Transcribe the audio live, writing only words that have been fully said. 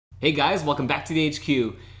Hey guys, welcome back to the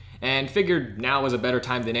HQ. And figured now was a better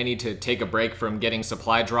time than any to take a break from getting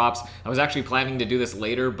supply drops. I was actually planning to do this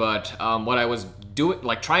later, but what I was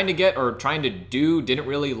trying to do didn't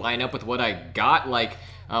really line up with what I got.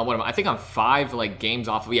 I think I'm 5 games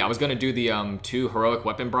off of. Yeah, I was gonna do the 2 heroic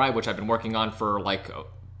weapon bribe, which I've been working on for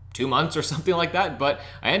 2 months or something like that, but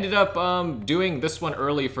I ended up doing this one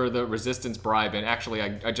early for the resistance bribe, and actually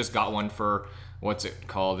I just got one for, what's it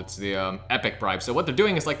called? It's the epic bribe. So what they're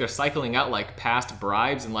doing is they're cycling out past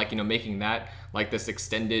bribes and making that this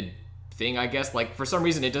extended thing, I guess. For some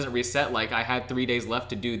reason it doesn't reset. I had 3 days left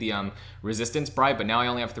to do the resistance bribe, but now I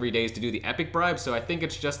only have 3 days to do the epic bribe. So I think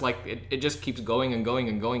it's just it just keeps going and going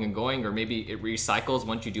and going and going, or maybe it recycles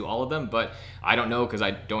once you do all of them, but I don't know because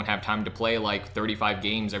I don't have time to play 35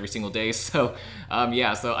 games every single day. So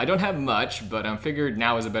yeah, so I don't have much, but I figured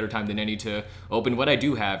now is a better time than any to open what I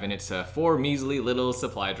do have, and it's 4 measly little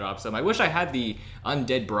supply drops. I wish I had the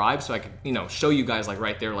undead bribe so I could show you guys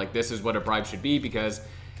right there, this is what a bribe should be, because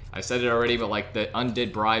I said it already, but the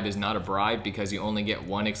undead bribe is not a bribe because you only get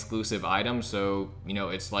 1 exclusive item. So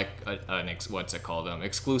it's what's it called?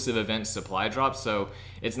 Exclusive event supply drop. So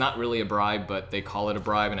it's not really a bribe, but they call it a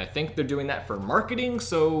bribe, and I think they're doing that for marketing.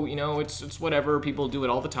 So it's whatever. People do it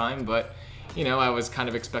all the time, but I was kind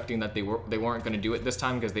of expecting that they weren't going to do it this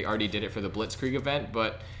time because they already did it for the Blitzkrieg event,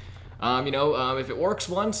 but. If it works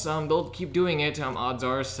once, they'll keep doing it, odds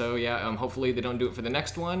are. So yeah, hopefully they don't do it for the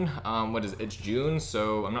next one. What is it? It's June,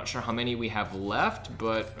 so I'm not sure how many we have left,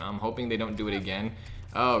 but I'm hoping they don't do it again.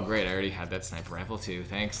 Oh great, I already had that sniper rifle too.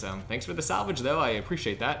 Thanks. Thanks for the salvage though, I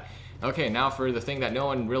appreciate that. Okay, now for the thing that no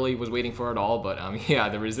one really was waiting for at all, but yeah,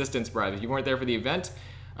 the resistance bribe. If you weren't there for the event,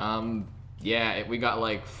 yeah, we got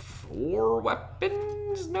 4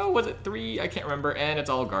 weapons? No, was it 3? I can't remember, and it's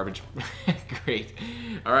all garbage. Great.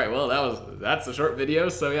 All right, well, that's a short video,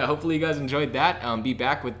 so yeah, hopefully you guys enjoyed that. Be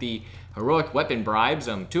back with the heroic weapon bribes,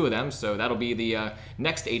 2 of them, so that'll be the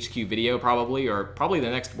next HQ video probably, or probably the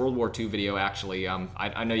next World War II video actually.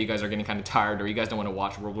 I know you guys are getting kind of tired, or you guys don't want to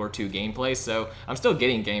watch World War II gameplay, so I'm still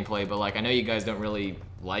getting gameplay, but I know you guys don't really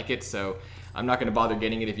like it, so I'm not going to bother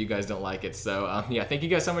getting it if you guys don't like it. So yeah, thank you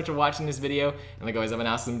guys so much for watching this video, and like always, have an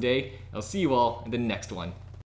awesome day. I'll see you all in the next one.